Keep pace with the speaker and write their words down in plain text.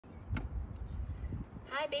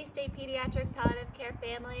Hi Bay State Pediatric Palliative Care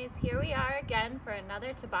families. Here we are again for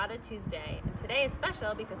another Tabata Tuesday. And today is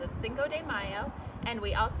special because it's Cinco de Mayo and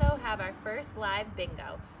we also have our first live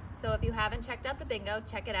bingo. So if you haven't checked out the bingo,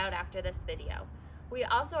 check it out after this video. We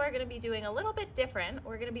also are going to be doing a little bit different.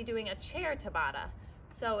 We're going to be doing a chair Tabata.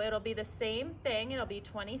 So it'll be the same thing. It'll be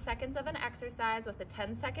 20 seconds of an exercise with a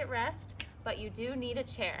 10-second rest, but you do need a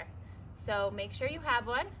chair. So make sure you have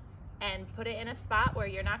one and put it in a spot where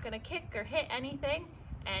you're not going to kick or hit anything.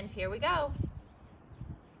 And here we go.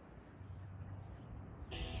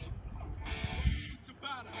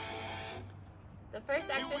 The first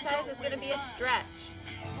exercise is going to be a stretch.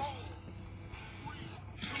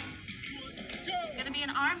 It's going to be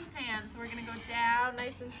an arm fan, so we're going to go down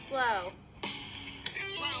nice and slow.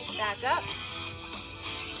 Back up.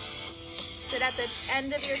 Sit at the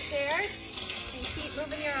end of your chair and keep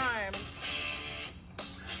moving your arms.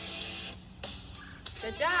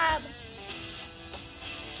 Good job.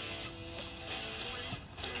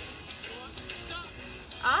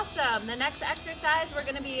 Awesome. The next exercise, we're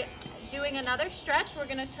going to be doing another stretch. We're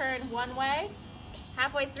going to turn one way.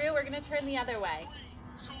 Halfway through, we're going to turn the other way.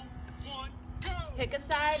 Pick a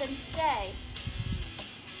side and stay.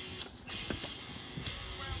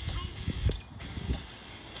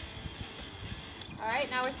 All right,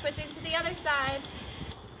 now we're switching to the other side.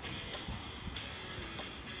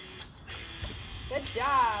 Good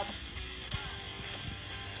job.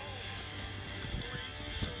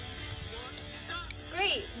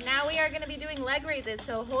 Great, now we are going to be doing leg raises.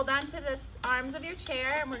 So hold on to the arms of your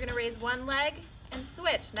chair and we're going to raise one leg and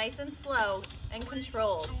switch nice and slow and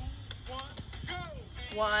controlled.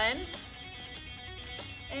 1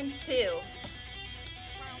 and 2.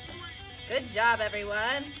 Good job,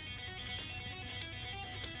 everyone.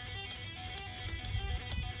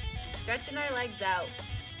 Stretching our legs out.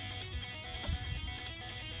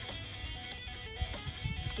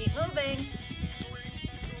 Keep moving.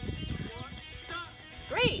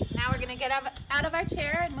 Great, now we're gonna get out of our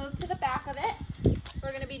chair and move to the back of it.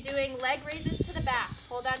 We're gonna be doing leg raises to the back.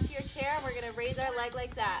 Hold on to your chair and we're gonna raise our leg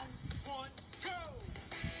like that.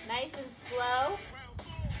 Nice and slow.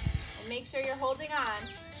 And make sure you're holding on.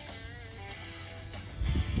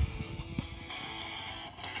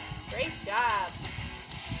 Great job.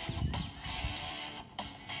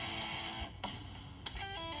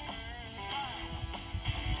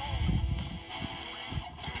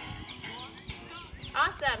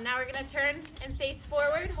 Awesome, now we're gonna turn and face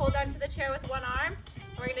forward, hold onto the chair with one arm.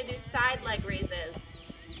 We're gonna do side leg raises.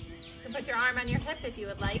 You can put your arm on your hip if you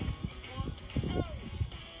would like.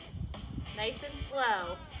 Nice and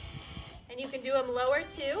slow. And you can do them lower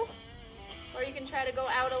too, or you can try to go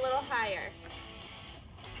out a little higher.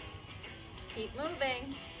 Keep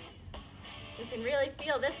moving. You can really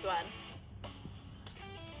feel this one.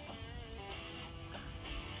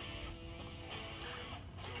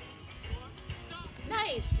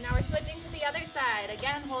 Nice, now we're switching to the other side.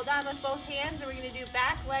 Again, hold on with both hands and we're gonna do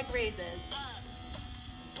back leg raises. 5,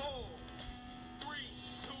 4, 3,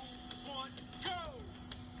 2, 1, go!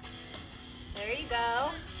 There you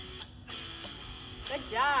go. Good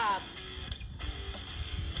job.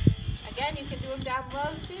 Again, you can do them down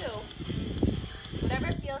low too.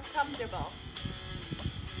 Whatever feels comfortable.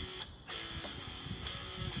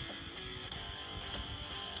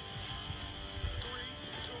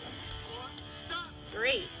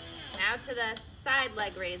 Great. Now to the side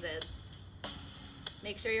leg raises.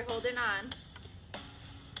 Make sure you're holding on.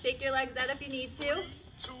 Take your legs out if you need to. 3,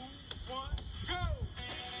 2, 1, go!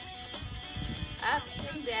 Up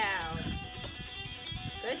and down.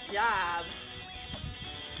 Good job.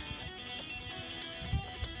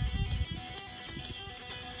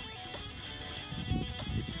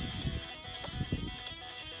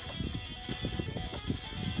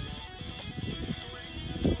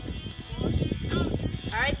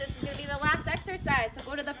 All right, this is gonna be the last exercise. So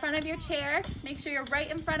go to the front of your chair, make sure you're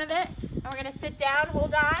right in front of it, and we're gonna sit down,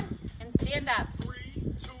 hold on, and stand up. 3,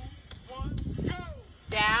 2, 1, go!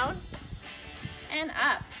 Down and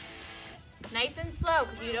up. Nice and slow,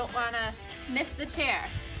 because you don't wanna miss the chair.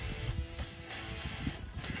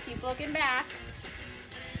 Keep looking back.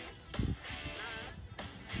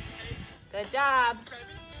 Good job.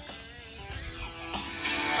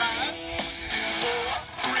 5, 4,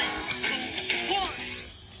 3, 2, 1.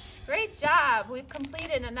 Great job! We've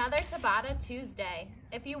completed another Tabata Tuesday.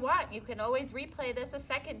 If you want, you can always replay this a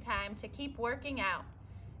second time to keep working out.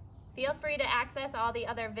 Feel free to access all the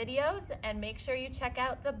other videos and make sure you check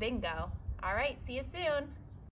out the bingo. All right, see you soon.